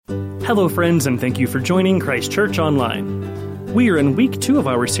Hello, friends, and thank you for joining Christ Church Online. We are in week 2 of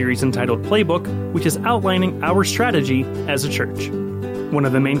our series entitled Playbook, which is outlining our strategy as a church. One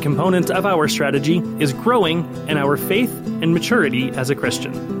of the main components of our strategy is growing in our faith and maturity as a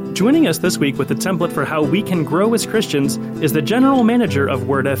Christian. Joining us this week with a template for how we can grow as Christians is the general manager of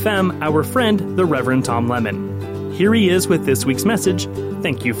Word FM, our friend, the Reverend Tom Lemon. Here he is with this week's message.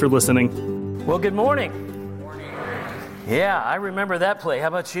 Thank you for listening. Well, good morning. Yeah, I remember that play. How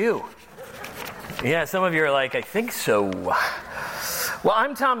about you? Yeah, some of you are like, I think so. Well,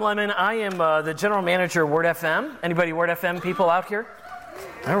 I'm Tom Lemon. I am the general manager of Word FM. Anybody Word FM people out here?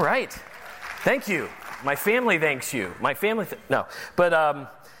 All right. Thank you. My family thanks you. But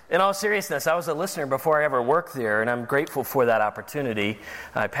in all seriousness, I was a listener before I ever worked there, and I'm grateful for that opportunity.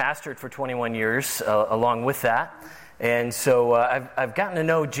 I pastored for 21 years along with that. And so I've gotten to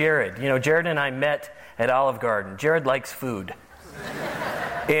know Jared. You know, Jared and I met at Olive Garden. Jared likes food.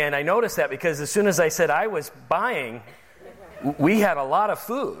 And I noticed that because as soon as I said I was buying, we had a lot of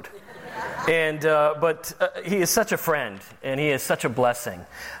food. But he is such a friend, and he is such a blessing.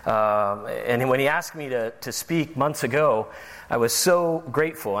 And when he asked me to speak months ago, I was so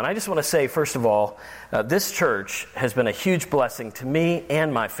grateful. And I just want to say, first of all, this church has been a huge blessing to me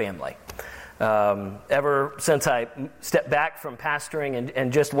and my family. Ever since I stepped back from pastoring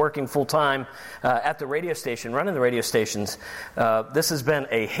and just working full-time at the radio station, running the radio stations, this has been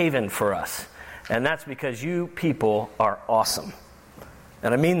a haven for us. And that's because you people are awesome.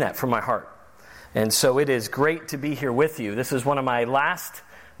 And I mean that from my heart. And so it is great to be here with you. This is one of my last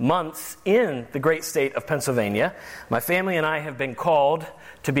months in the great state of Pennsylvania. My family and I have been called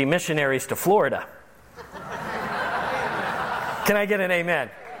to be missionaries to Florida. Can I get an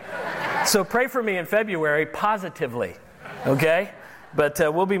amen? So pray for me in February positively, okay? But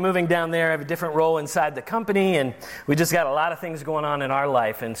we'll be moving down there. I have a different role inside the company, and we just got a lot of things going on in our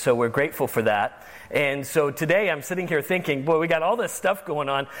life, and so we're grateful for that. And so today I'm sitting here thinking, boy, we got all this stuff going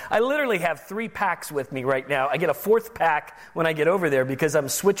on. I literally have 3 packs with me right now. I get a 4th pack when I get over there because I'm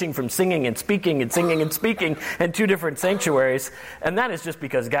switching from singing and speaking and singing and speaking in 2 different sanctuaries, and that is just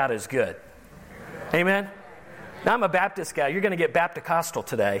because God is good. Amen? Now, I'm a Baptist guy. You're going to get Baptist-costal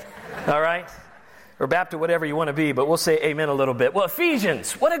today, all right? Or Baptist, whatever you want to be, but we'll say amen a little bit. Well,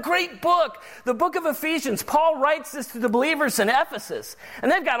 Ephesians, what a great book. The book of Ephesians. Paul writes this to the believers in Ephesus,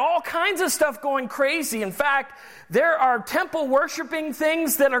 and they've got all kinds of stuff going crazy. In fact, there are temple worshiping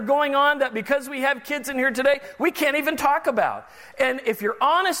things that are going on that because we have kids in here today, we can't even talk about. And if you're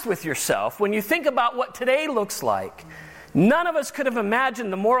honest with yourself, when you think about what today looks like, none of us could have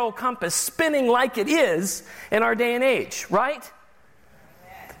imagined the moral compass spinning like it is in our day and age, right?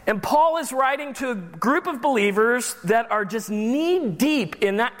 And Paul is writing to a group of believers that are just knee-deep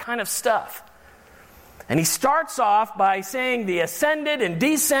in that kind of stuff. And he starts off by saying the ascended and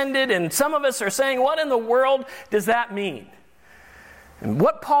descended, and some of us are saying, what in the world does that mean? And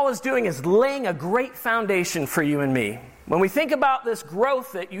what Paul is doing is laying a great foundation for you and me. When we think about this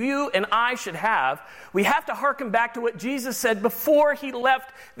growth that you and I should have, we have to hearken back to what Jesus said before he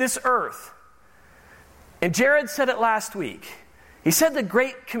left this earth. And Jared said it last week. He said the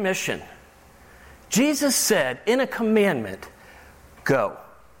Great Commission. Jesus said in a commandment, go.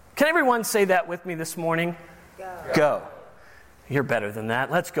 Can everyone say that with me this morning? Go. You're better than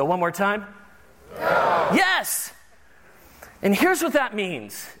that. Let's go one more time. Go. Yes. And here's what that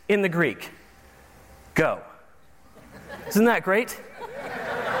means in the Greek. Go. Isn't that great?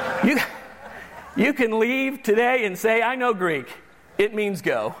 You can leave today and say, I know Greek. It means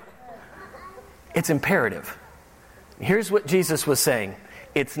go. It's imperative. Here's what Jesus was saying.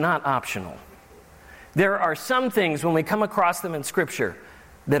 It's not optional. There are some things when we come across them in Scripture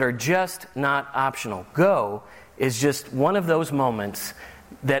that are just not optional. Go is just one of those moments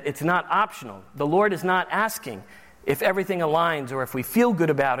that it's not optional. The Lord is not asking if everything aligns or if we feel good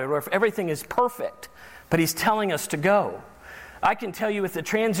about it or if everything is perfect. But he's telling us to go. I can tell you with the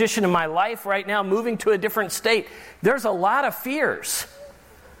transition in my life right now, moving to a different state, there's a lot of fears.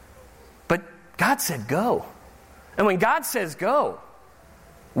 But God said go. And when God says go,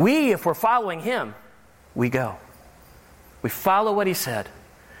 we, if we're following him, we go. We follow what he said.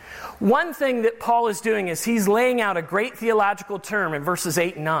 One thing that Paul is doing is he's laying out a great theological term in verses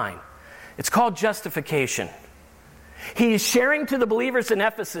 8 and 9. It's called justification. He is sharing to the believers in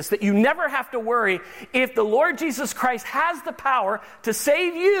Ephesus that you never have to worry if the Lord Jesus Christ has the power to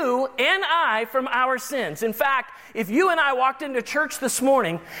save you and I from our sins. In fact, if you and I walked into church this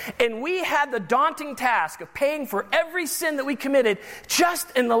morning and we had the daunting task of paying for every sin that we committed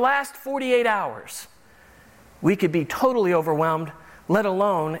just in the last 48 hours, we could be totally overwhelmed, let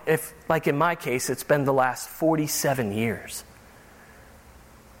alone if, like in my case, it's been the last 47 years.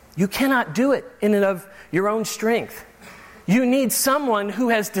 You cannot do it in and of your own strength. You need someone who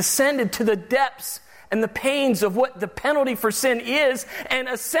has descended to the depths and the pains of what the penalty for sin is and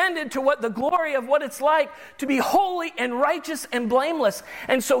ascended to what the glory of what it's like to be holy and righteous and blameless.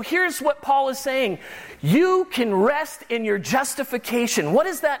 And so here's what Paul is saying. You can rest in your justification. What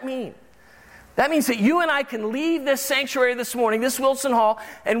does that mean? That means that you and I can leave this sanctuary this morning, this Wilson Hall,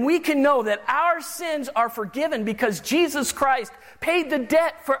 and we can know that our sins are forgiven because Jesus Christ paid the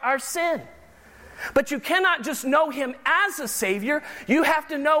debt for our sin. But you cannot just know Him as a Savior. You have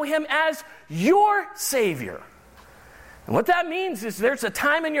to know Him as your Savior. And what that means is there's a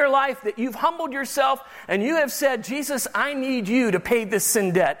time in your life that you've humbled yourself and you have said, Jesus, I need you to pay this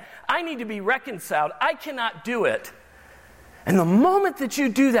sin debt. I need to be reconciled. I cannot do it. And the moment that you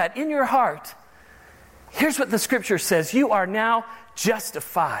do that in your heart, here's what the Scripture says. You are now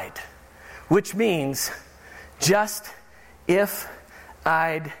justified, which means just if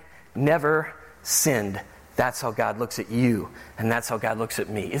I'd never sinned. That's how God looks at you, and that's how God looks at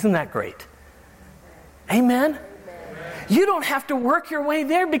me. Isn't that great? Amen? You don't have to work your way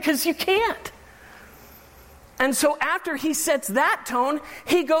there because you can't. And so after he sets that tone,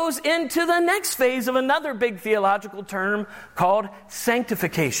 he goes into the next phase of another big theological term called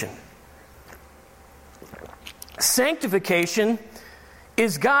sanctification. Sanctification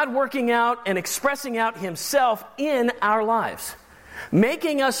is God working out and expressing out Himself in our lives,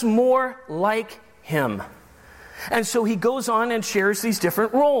 making us more like Him. And so he goes on and shares these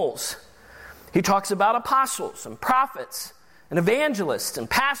different roles. He talks about apostles and prophets and evangelists and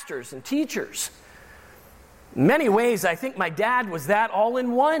pastors and teachers. In many ways, I think my dad was that all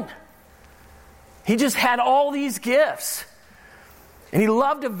in one. He just had all these gifts. And he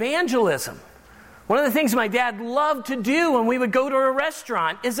loved evangelism. One of the things my dad loved to do when we would go to a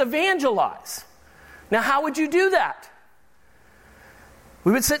restaurant is evangelize. Now, how would you do that?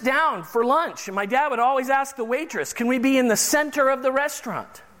 We would sit down for lunch, and my dad would always ask the waitress, can we be in the center of the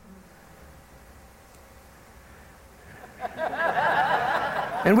restaurant?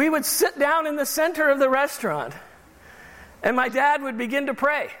 And we would sit down in the center of the restaurant, and my dad would begin to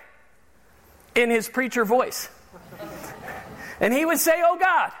pray in his preacher voice. And he would say, oh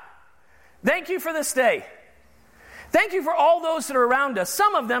God, thank you for this day. Thank you for all those that are around us.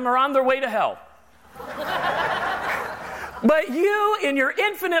 Some of them are on their way to hell. But you, in your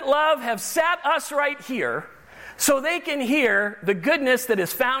infinite love, have sat us right here so they can hear the goodness that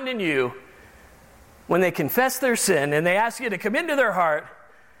is found in you when they confess their sin and they ask you to come into their heart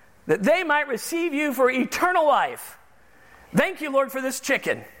that they might receive you for eternal life. Thank you, Lord, for this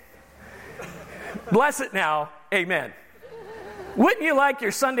chicken. Bless it now. Amen. Wouldn't you like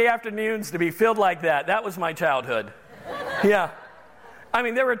your Sunday afternoons to be filled like that? That was my childhood. Yeah. I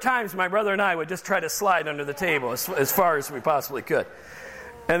mean, there were times my brother and I would just try to slide under the table as far as we possibly could.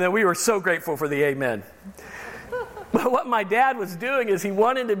 And then we were so grateful for the amen. But what my dad was doing is he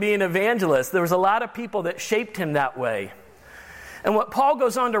wanted to be an evangelist. There was a lot of people that shaped him that way. And what Paul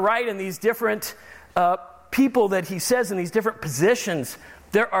goes on to write in these different people that he says in these different positions,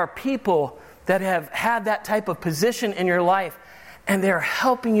 there are people that have had that type of position in your life, and they're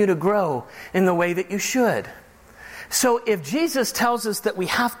helping you to grow in the way that you should. So if Jesus tells us that we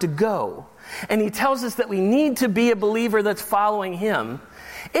have to go, and He tells us that we need to be a believer that's following Him,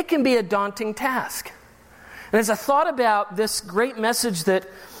 it can be a daunting task. And as I thought about this great message that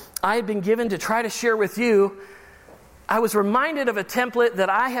I had been given to try to share with you, I was reminded of a template that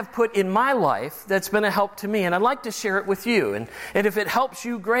I have put in my life that's been a help to me, and I'd like to share it with you. And if it helps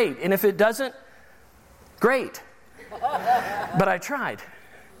you, great. And if it doesn't, great. But I tried.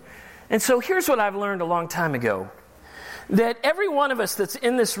 And so here's what I've learned a long time ago. That every one of us that's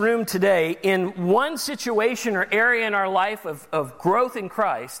in this room today, in one situation or area in our life of growth in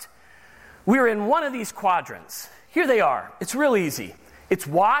Christ, we're in one of these quadrants. Here they are. It's real easy. It's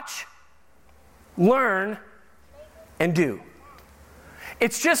watch, learn, and do.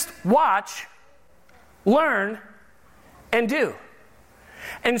 It's just watch, learn, and do.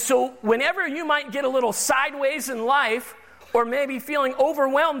 And so whenever you might get a little sideways in life, or maybe feeling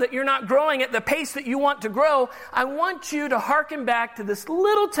overwhelmed that you're not growing at the pace that you want to grow, I want you to hearken back to this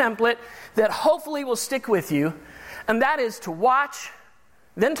little template that hopefully will stick with you, and that is to watch,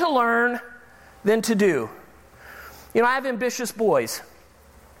 then to learn, then to do. You know, I have ambitious boys.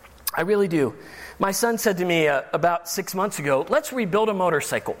 I really do. My son said to me about 6 months ago, let's rebuild a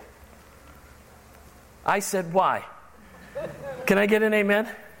motorcycle. I said, why? Can I get an amen?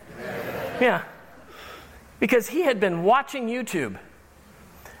 Yeah. Because he had been watching YouTube,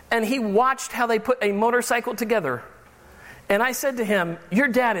 and he watched how they put a motorcycle together. And I said to him, your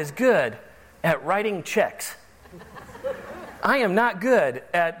dad is good at writing checks. I am not good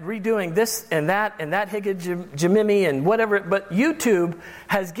at redoing this and that higajimimi and whatever, but YouTube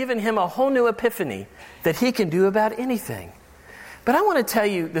has given him a whole new epiphany that he can do about anything. But I want to tell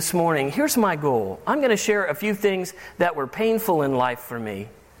you this morning, here's my goal. I'm going to share a few things that were painful in life for me,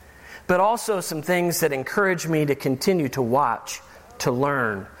 but also some things that encourage me to continue to watch, to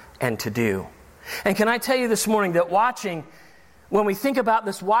learn, and to do. And can I tell you this morning that watching, when we think about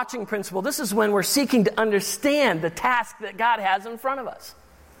this watching principle, this is when we're seeking to understand the task that God has in front of us.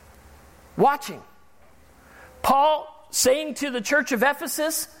 Watching. Paul saying to the church of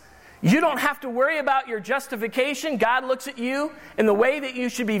Ephesus, you don't have to worry about your justification. God looks at you in the way that you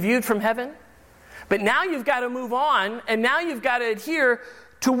should be viewed from heaven. But now you've got to move on, and now you've got to adhere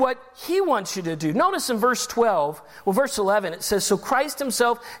to what he wants you to do. Notice in verse 11, it says, so Christ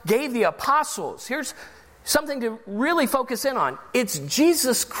himself gave the apostles. Here's something to really focus in on. It's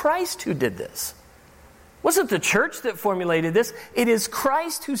Jesus Christ who did this. It wasn't the church that formulated this. It is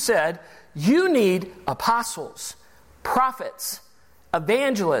Christ who said, you need apostles, prophets,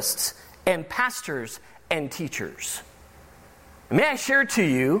 evangelists, and pastors and teachers. May I share to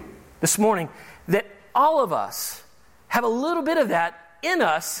you this morning that all of us have a little bit of that in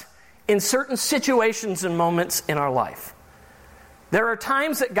us in certain situations and moments in our life. There are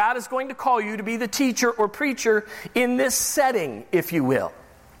times that God is going to call you to be the teacher or preacher in this setting, if you will.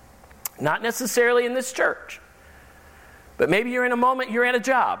 Not necessarily in this church. But maybe you're in a moment, you're at a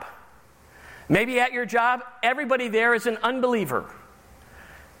job. Maybe at your job, everybody there is an unbeliever.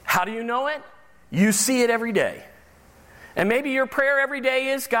 How do you know it? You see it every day. And maybe your prayer every day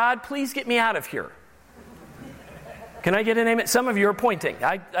is, God, please get me out of here. Can I get an amen? Some of you are pointing.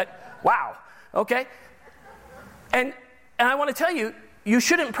 Wow. Okay. And I want to tell you, you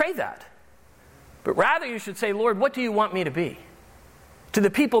shouldn't pray that. But rather you should say, Lord, what do you want me to be? To the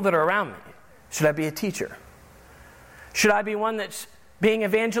people that are around me. Should I be a teacher? Should I be one that's being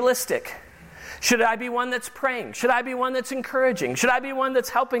evangelistic? Should I be one that's praying? Should I be one that's encouraging? Should I be one that's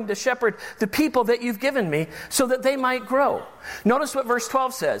helping to shepherd the people that you've given me so that they might grow? Notice what verse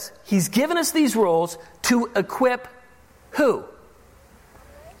 12 says. He's given us these roles to equip who?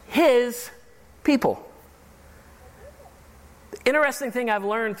 His people. The interesting thing I've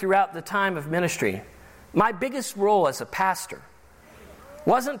learned throughout the time of ministry, my biggest role as a pastor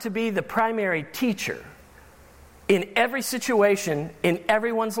wasn't to be the primary teacher in every situation in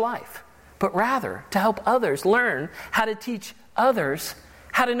everyone's life, but rather to help others learn how to teach others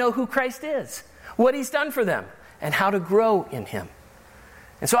how to know who Christ is, what he's done for them, and how to grow in him.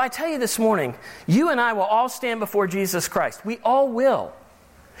 And so I tell you this morning, you and I will all stand before Jesus Christ. We all will.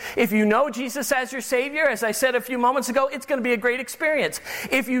 If you know Jesus as your Savior, as I said a few moments ago, it's going to be a great experience.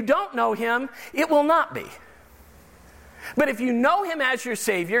 If you don't know him, it will not be. But if you know him as your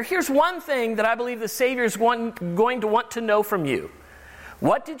Savior, here's one thing that I believe the Savior is going to want to know from you.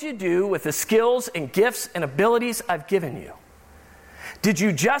 What did you do with the skills and gifts and abilities I've given you? Did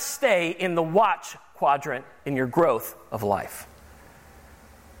you just stay in the watch quadrant in your growth of life?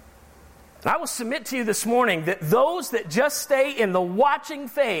 And I will submit to you this morning that those that just stay in the watching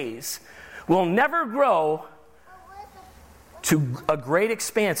phase will never grow to a great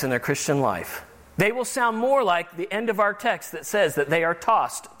expanse in their Christian life. They will sound more like the end of our text that says that they are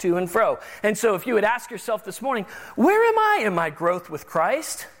tossed to and fro. And so if you would ask yourself this morning, where am I in my growth with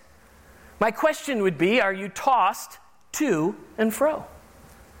Christ? My question would be, are you tossed to and fro?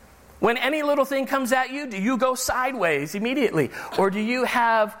 When any little thing comes at you, do you go sideways immediately? Or do you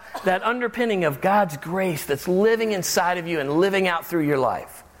have that underpinning of God's grace that's living inside of you and living out through your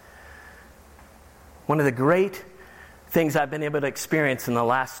life? One of the great things I've been able to experience in the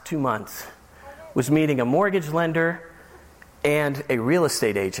last 2 months was meeting a mortgage lender and a real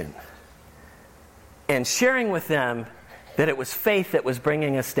estate agent and sharing with them that it was faith that was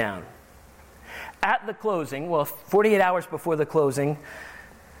bringing us down. At the closing, 48 hours before the closing,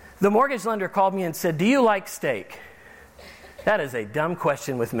 the mortgage lender called me and said, do you like steak? That is a dumb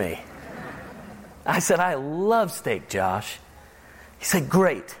question with me. I said, I love steak, Josh. He said,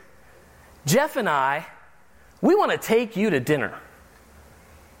 great. Jeff and I, we want to take you to dinner.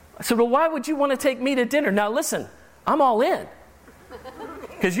 I said, well, why would you want to take me to dinner? Now listen, I'm all in.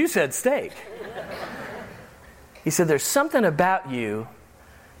 Because you said steak. He said, there's something about you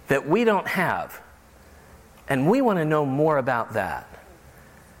that we don't have. And we want to know more about that.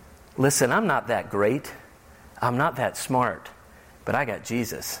 Listen, I'm not that great. I'm not that smart. But I got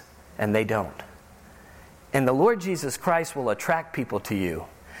Jesus, and they don't. And the Lord Jesus Christ will attract people to you.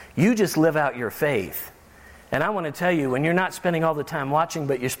 You just live out your faith. And I want to tell you, when you're not spending all the time watching,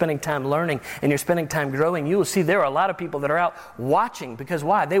 but you're spending time learning and you're spending time growing, you will see there are a lot of people that are out watching. Because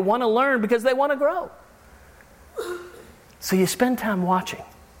why? They want to learn because they want to grow. So you spend time watching.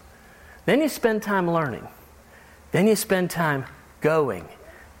 Then you spend time learning. Then you spend time going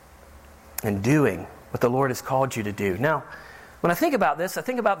and doing what the Lord has called you to do. Now, when I think about this, I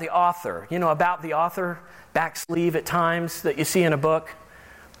think about the author. You know, about the author, back sleeve at times that you see in a book.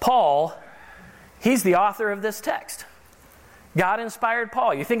 Paul, he's the author of this text. God inspired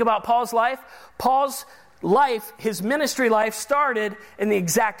Paul. You think about Paul's life. Paul's life, his ministry life, started in the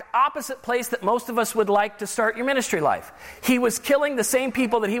exact opposite place that most of us would like to start your ministry life. He was killing the same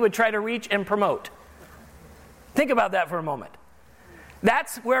people that he would try to reach and promote. Think about that for a moment.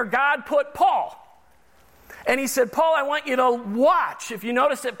 That's where God put Paul. And he said, Paul, I want you to watch. If you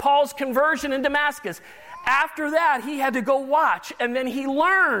notice at Paul's conversion in Damascus, after that, he had to go watch, and then he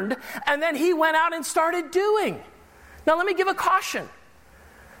learned, and then he went out and started doing. Now, let me give a caution.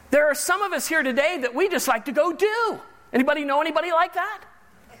 There are some of us here today that we just like to go do. Anybody know anybody like that?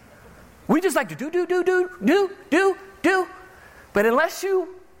 We just like to do. But unless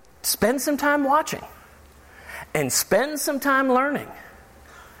you spend some time watching and spend some time learning,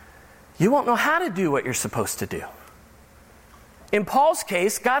 you won't know how to do what you're supposed to do. In Paul's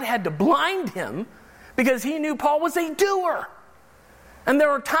case, God had to blind him because he knew Paul was a doer. And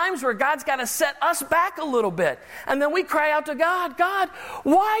there are times where God's got to set us back a little bit. And then we cry out to God, God,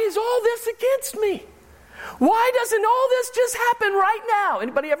 why is all this against me? Why doesn't all this just happen right now?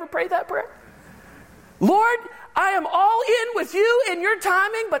 Anybody ever pray that prayer? Lord, I am all in with you in your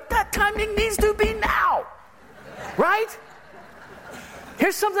timing, but that timing needs to be now. Right?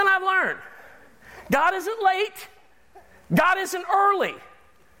 Here's something I've learned. God isn't late. God isn't early.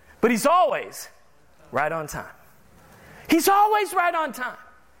 But He's always right on time. He's always right on time.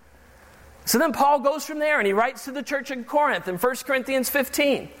 So then Paul goes from there and he writes to the church in Corinth in 1 Corinthians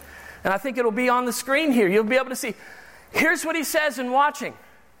 15. And I think it'll be on the screen here. You'll be able to see. Here's what he says in watching.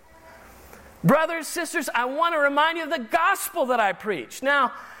 Brothers, sisters, I want to remind you of the gospel that I preach.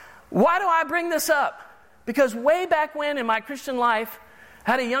 Now, why do I bring this up? Because way back when in my Christian life,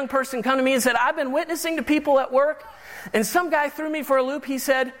 I had a young person come to me and said, I've been witnessing to people at work, and some guy threw me for a loop. He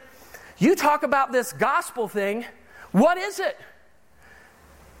said, you talk about this gospel thing. What is it?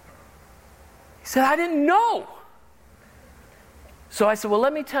 He said, I didn't know. So I said, well,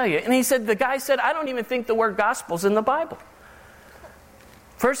 let me tell you. And he said, the guy said, I don't even think the word gospel's in the Bible.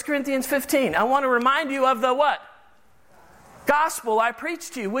 1 Corinthians 15. I want to remind you of the what? Gospel I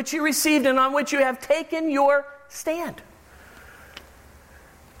preached to you, which you received and on which you have taken your stand.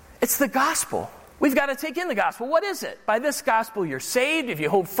 It's the gospel. We've got to take in the gospel. What is it? By this gospel you're saved if you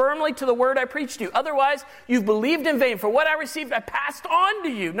hold firmly to the word I preached to you. Otherwise, you've believed in vain. For what I received, I passed on to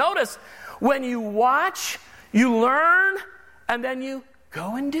you. Notice, when you watch, you learn, and then you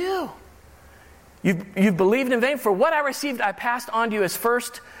go and do. You've believed in vain. For what I received, I passed on to you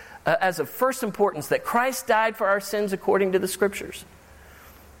as of first importance, that Christ died for our sins according to the Scriptures.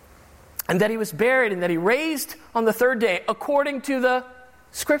 And that He was buried, and that He raised on the third day according to the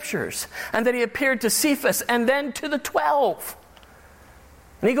Scriptures, and that He appeared to Cephas and then to the 12.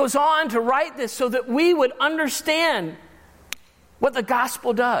 And he goes on to write this so that we would understand what the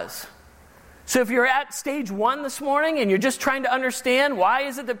gospel does. So if you're at stage 1 this morning and you're just trying to understand why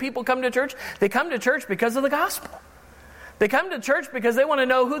is it that people come to church, they come to church because of the gospel. They come to church because they want to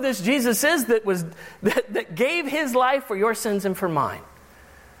know who this Jesus is that gave His life for your sins and for mine.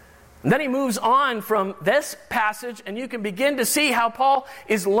 And then he moves on from this passage, and you can begin to see how Paul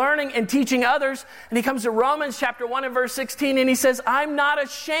is learning and teaching others. And he comes to Romans chapter 1 and verse 16, and he says, I'm not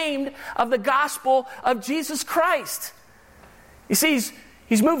ashamed of the gospel of Jesus Christ. You see,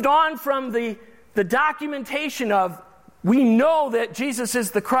 he's moved on from the documentation of, we know that Jesus is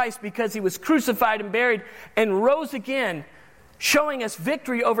the Christ because He was crucified and buried and rose again, showing us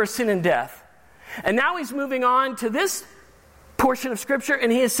victory over sin and death. And now he's moving on to this portion of Scripture,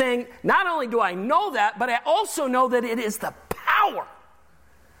 and he is saying, not only do I know that, but I also know that it is the power.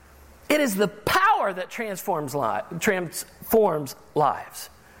 It is the power that transforms lives.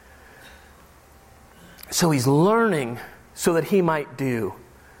 So he's learning so that he might do.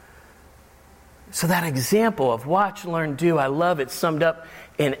 So that example of watch, learn, do, I love it summed up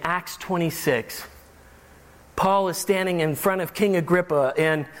in Acts 26. Paul is standing in front of King Agrippa,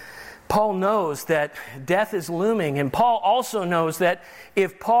 and Paul knows that death is looming, and Paul also knows that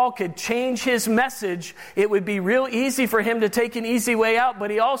if Paul could change his message, it would be real easy for him to take an easy way out,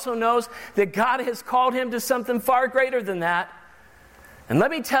 but he also knows that God has called him to something far greater than that. And let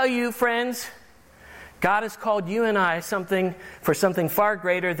me tell you, friends, God has called you and I for something far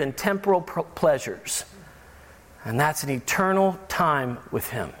greater than temporal pleasures, and that's an eternal time with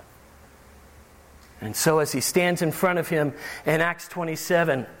Him. And so as he stands in front of him in Acts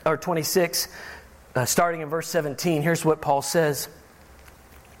 27 or 26, starting in verse 17, here's what Paul says.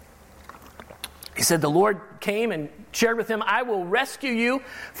 He said, the Lord came and shared with him, I will rescue you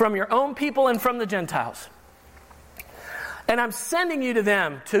from your own people and from the Gentiles. And I'm sending you to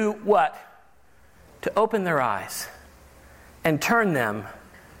them to what? To open their eyes and turn them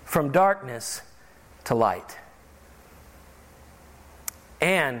from darkness to light.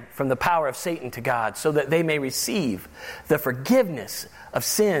 And from the power of Satan to God, so that they may receive the forgiveness of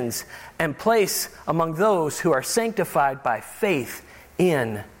sins and place among those who are sanctified by faith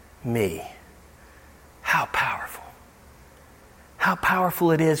in me. How powerful. How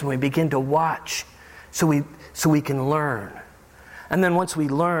powerful it is when we begin to watch so we can learn. And then once we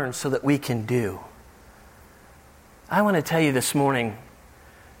learn, so that we can do. I want to tell you this morning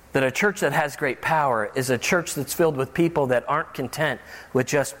that a church that has great power is a church that's filled with people that aren't content with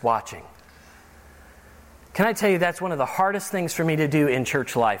just watching. Can I tell you that's one of the hardest things for me to do in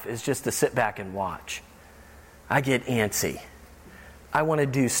church life, is just to sit back and watch. I get antsy. I want to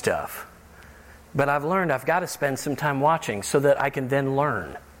do stuff. But I've learned I've got to spend some time watching so that I can then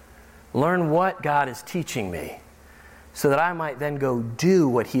learn. Learn what God is teaching me, so that I might then go do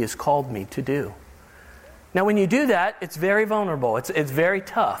what He has called me to do. Now, when you do that, it's very vulnerable. It's very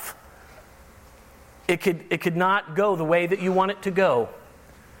tough. It could not go the way that you want it to go.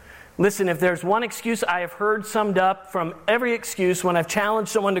 Listen, if there's one excuse I have heard summed up from every excuse when I've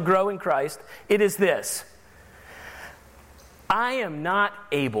challenged someone to grow in Christ, it is this: I am not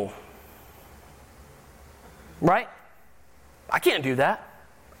able. Right? I can't do that.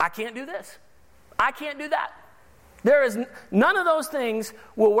 I can't do this. I can't do that. There is none of those things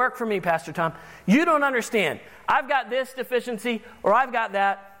will work for me, Pastor Tom. You don't understand. I've got this deficiency, or I've got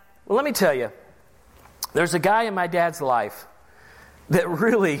that. Well, let me tell you, there's a guy in my dad's life that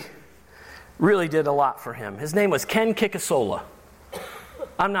really, really did a lot for him. His name was Ken Kikasola.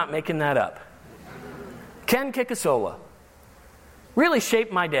 I'm not making that up. Ken Kikasola really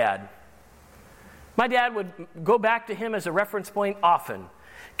shaped my dad. My dad would go back to him as a reference point often.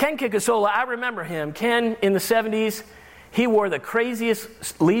 Ken Kikasola, I remember him. Ken, in the 70s, he wore the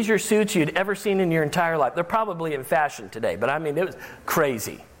craziest leisure suits you'd ever seen in your entire life. They're probably in fashion today, but I mean, it was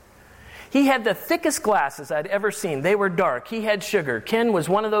crazy. He had the thickest glasses I'd ever seen. They were dark. He had sugar. Ken was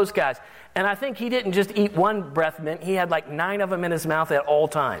one of those guys. And I think he didn't just eat one breath mint. He had like 9 of them in his mouth at all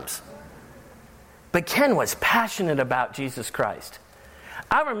times. But Ken was passionate about Jesus Christ.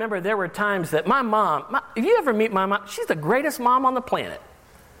 I remember there were times that my mom, if you ever meet my mom, she's the greatest mom on the planet.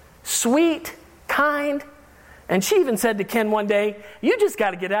 Sweet, kind. And she even said to Ken one day, you just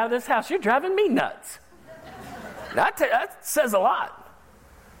got to get out of this house. You're driving me nuts. That says a lot.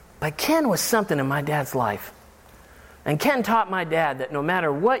 But Ken was something in my dad's life. And Ken taught my dad that no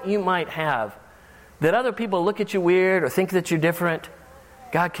matter what you might have, that other people look at you weird or think that you're different,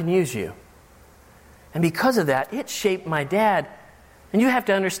 God can use you. And because of that, it shaped my dad. And you have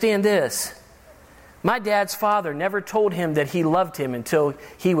to understand this. My dad's father never told him that he loved him until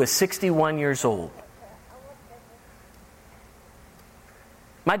he was 61 years old.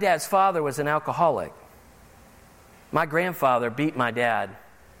 My dad's father was an alcoholic. My grandfather beat my dad,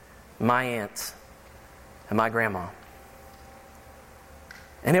 my aunts, and my grandma.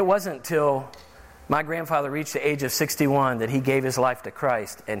 And it wasn't till my grandfather reached the age of 61 that he gave his life to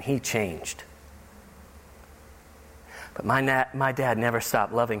Christ, and he changed. But my dad never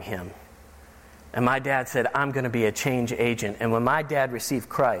stopped loving him. And my dad said, I'm going to be a change agent. And when my dad received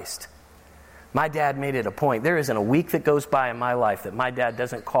Christ, my dad made it a point. There isn't a week that goes by in my life that my dad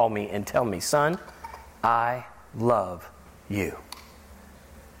doesn't call me and tell me, son, I love you.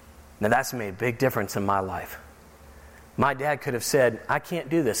 Now that's made a big difference in my life. My dad could have said, I can't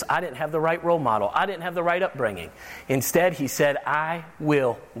do this. I didn't have the right role model. I didn't have the right upbringing. Instead, he said, I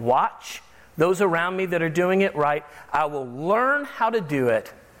will watch those around me that are doing it right. I will learn how to do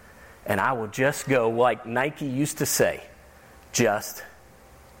it. And I will just go like Nike used to say, just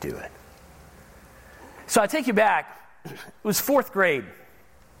do it. So I take you back. It was 4th grade.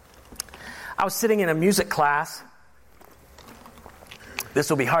 I was sitting in a music class. This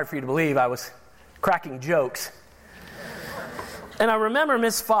will be hard for you to believe. I was cracking jokes. And I remember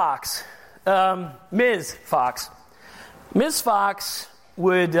Ms. Fox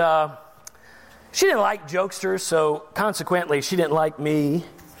would, she didn't like jokesters, so consequently she didn't like me.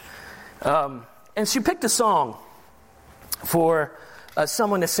 And she picked a song for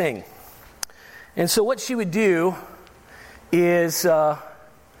someone to sing. And so what she would do is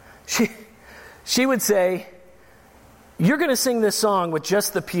she would say, you're going to sing this song with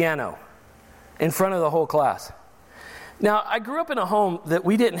just the piano in front of the whole class. Now, I grew up in a home that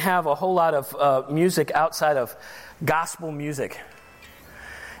we didn't have a whole lot of music outside of gospel music.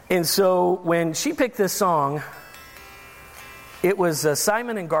 And so when she picked this song, it was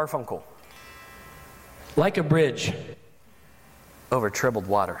Simon and Garfunkel. Like a bridge over troubled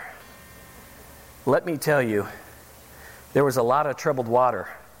water. Let me tell you, there was a lot of troubled water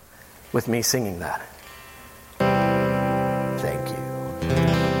with me singing that. Thank you.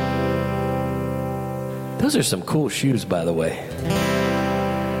 Those are some cool shoes, by the way.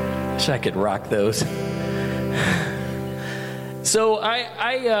 Wish I could rock those. So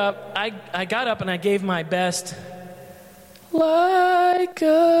I got up and I gave my best. Like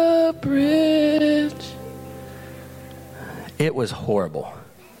a bridge. It was horrible.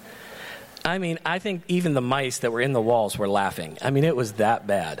 I mean, I think even the mice that were in the walls were laughing. I mean, it was that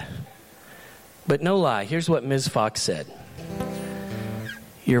bad. But no lie, here's what Ms. Fox said.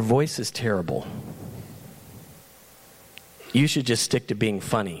 Your voice is terrible. You should just stick to being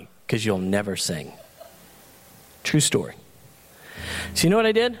funny, because you'll never sing. True story. So you know what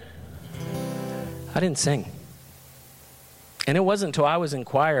I did? I didn't sing. And it wasn't until I was in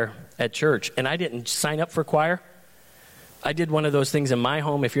choir at church, and I didn't sign up for choir. I did one of those things in my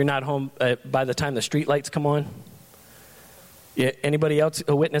home. If you're not home by the time the street lights come on. Yeah, anybody else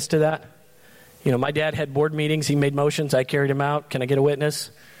a witness to that? You know, my dad had board meetings. He made motions. I carried him out. Can I get a witness?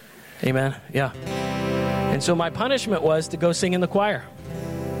 Amen? Yeah. And so my punishment was to go sing in the choir.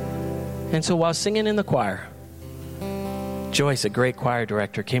 And so while singing in the choir, Joyce, a great choir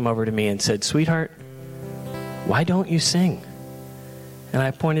director, came over to me and said, "Sweetheart, why don't you sing?" And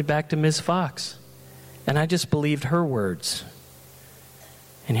I pointed back to Ms. Fox. And I just believed her words.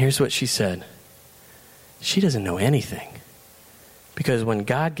 And here's what she said. She doesn't know anything. Because when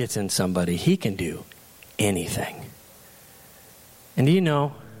God gets in somebody, he can do anything. And do you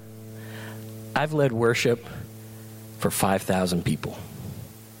know, I've led worship for 5,000 people.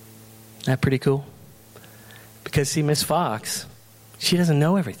 Isn't that pretty cool? Because see, Miss Fox, she doesn't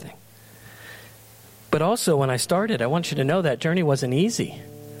know everything. But also when I started, I want you to know that journey wasn't easy.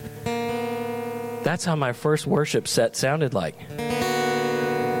 That's how my first worship set sounded like.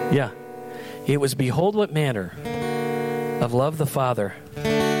 Yeah. It was, "Behold what manner of love the Father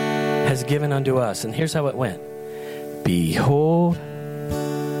has given unto us." And here's how it went. "Behold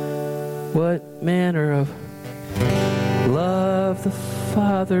what manner of love the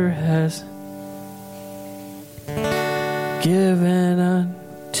Father has given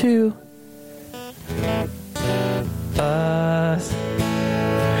unto us.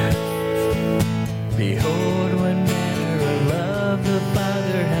 Behold what manner of love the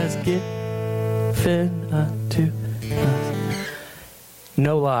Father has given unto us."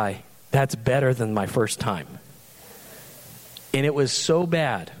 No lie, that's better than my first time. And it was so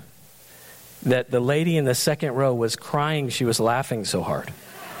bad that the lady in the second row was crying. She was laughing so hard.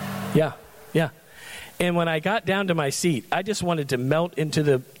 Yeah. And when I got down to my seat, I just wanted to melt into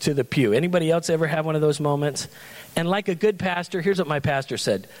the pew. Anybody else ever have one of those moments? And like a good pastor, here's what my pastor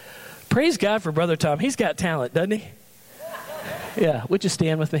said. "Praise God for Brother Tom. He's got talent, doesn't he?" Yeah, would you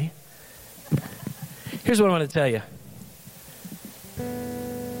stand with me? Here's what I want to tell you.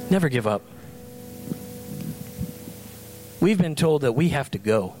 Never give up. We've been told that we have to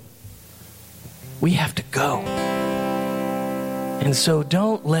go. We have to go. And so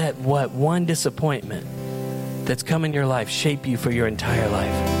don't let one disappointment that's come in your life shape you for your entire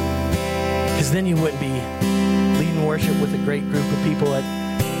life. Because then you wouldn't be leading worship with a great group of people at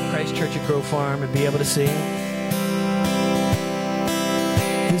Christ Church at Grove Farm and be able to sing.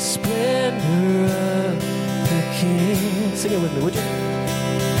 The splendor of the King. Sing it with me, would you?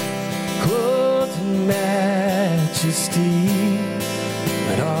 Clothed in majesty,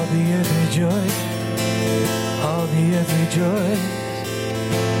 let all the earth rejoice. All the earth rejoice.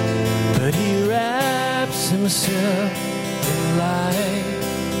 But he wraps himself in light,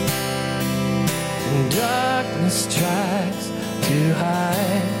 and darkness tries to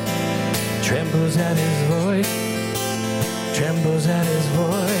hide. Trembles at his voice. Trembles at his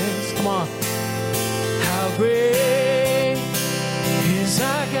voice. Come on. How great is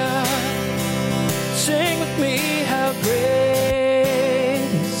our God. Sing with me. How great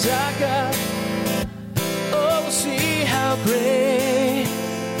is our God. Oh, we'll see how great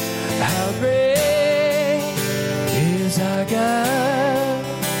is our God.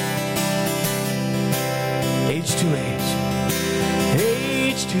 Age to age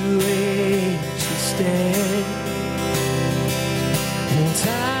he stands, and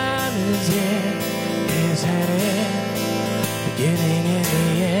time is in his hand. Beginning in the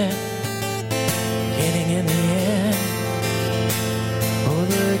end. Oh,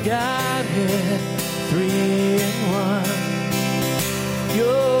 the Godhead, 3 in 1.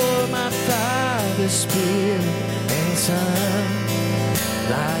 You're my Father, Spirit, and Son.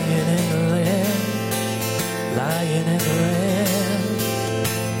 Lion and the Lamb, Lion and the Lamb.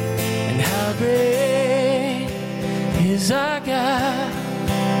 And how great is our God.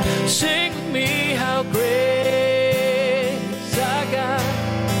 Sing with me, how great is our God.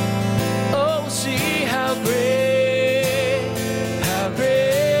 Oh, see how great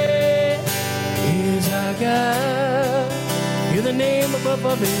is our God. You're the name above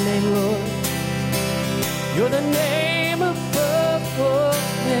every name, Lord. You're the name above all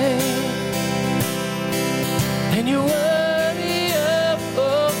names. And you're worthy of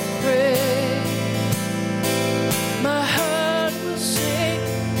all praise. My heart will sing,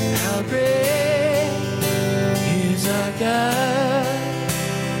 how great is our God.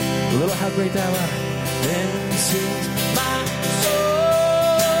 A little how great thou art. Then sings my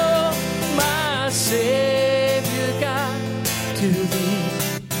soul, my Savior God, to thee.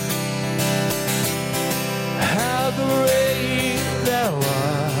 How great thou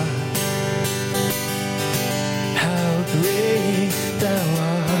art. How great thou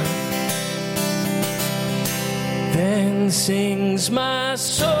art. Then sings my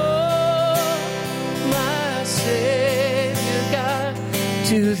soul, my Savior God,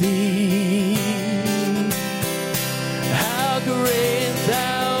 to thee. How great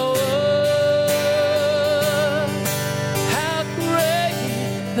thou art. How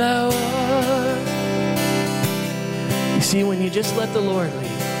great thou art. You see, when you just let the Lord lead,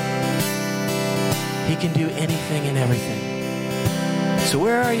 He can do anything and everything. So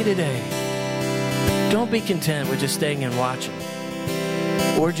where are you today? Don't be content with just staying and watching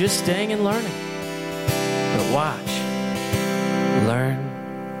or just staying and learning. But watch, learn,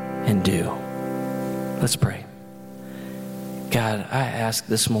 and do. Let's pray. God, I ask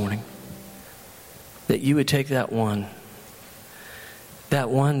this morning that you would take that one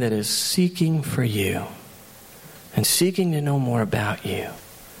that is seeking for you and seeking to know more about you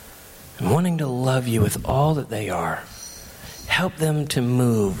and wanting to love you with all that they are. Help them to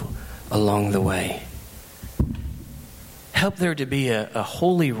move along the way. Help there to be a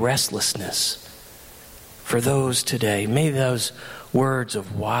holy restlessness for those today. May those words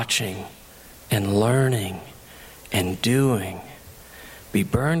of watching and learning and doing be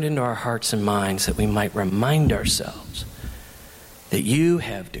burned into our hearts and minds, that we might remind ourselves that you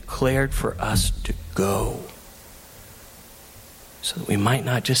have declared for us to go, so that we might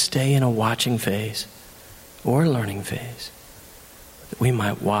not just stay in a watching phase or learning phase, but that we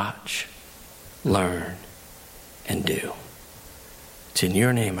might watch, learn, and do. It's in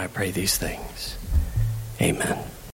your name I pray these things. Amen.